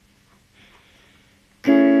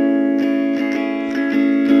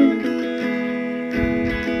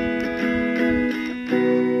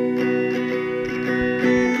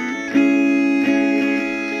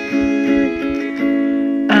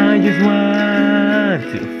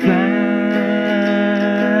to fly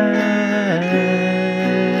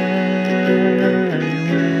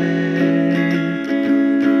away.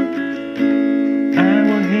 I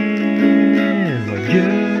will hear what you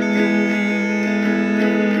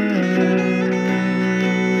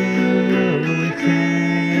will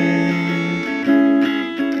say.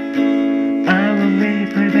 I will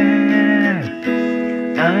make my bed.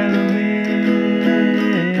 I will make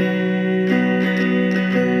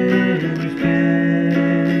space.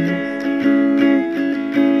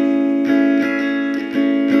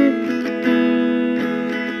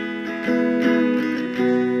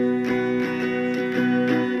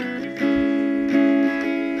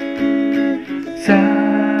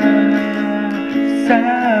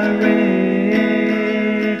 Sorry,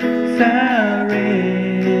 sorry,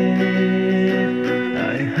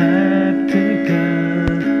 I have to go.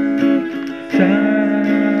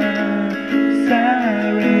 Sorry,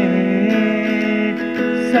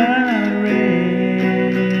 sorry,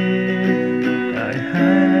 I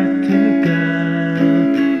have to go.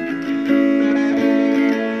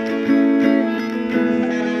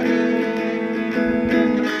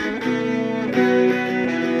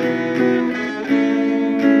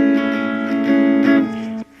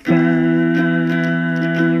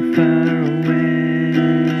 Far away,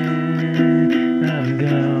 I'm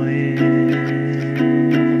going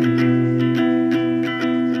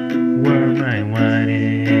where my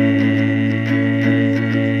wanted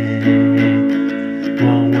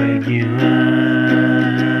won't wake you up.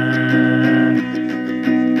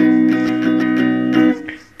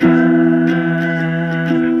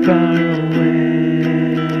 Far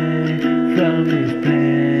away from this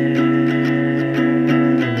place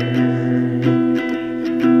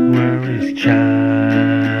where this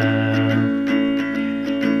child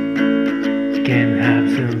can have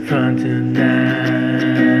some fun tonight.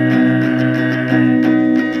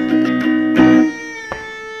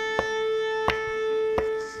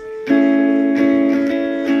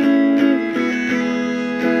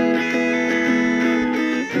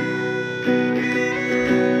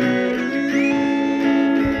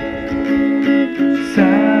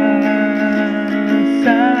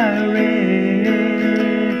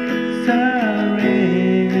 Sorry,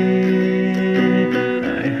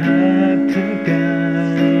 I have to go.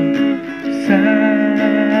 Sorry,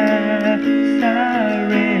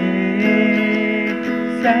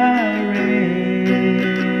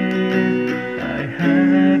 I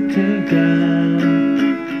have to go.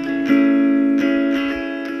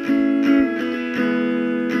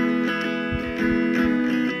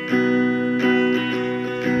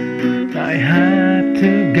 I have